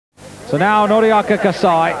So now Noriaki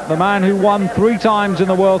Kasai, the man who won 3 times in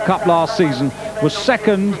the World Cup last season, was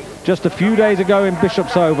second just a few days ago in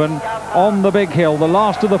Bischofshofen on the big hill, the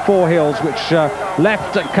last of the 4 hills, which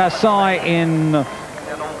left Kasai in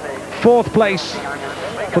 4th place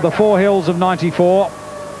for the 4 hills of '94.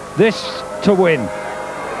 This to win.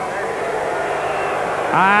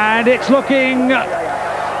 And it's looking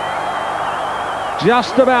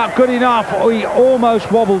just about good enough. He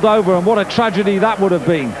almost wobbled over, and what a tragedy that would have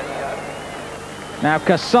been. Now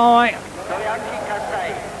Kasai,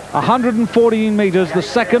 114 metres, the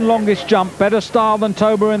second longest jump, better style than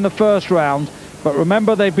Toba in the first round. But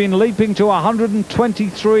remember, they've been leaping to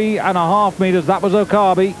 123.5 metres. That was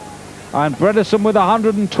Okabe. And Bredesen with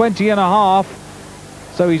 120.5.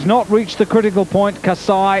 So he's not reached the critical point,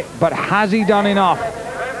 Kasai, but has he done enough?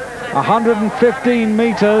 115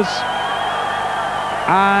 metres.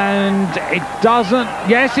 And it doesn't,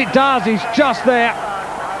 yes it does, he's just there.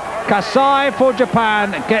 Kasai for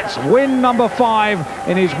Japan gets win number 5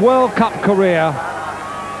 in his World Cup career.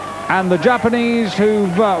 And the Japanese,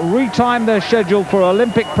 who've retimed their schedule for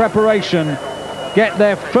Olympic preparation, get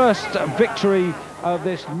their first victory of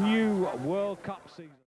this new World Cup season.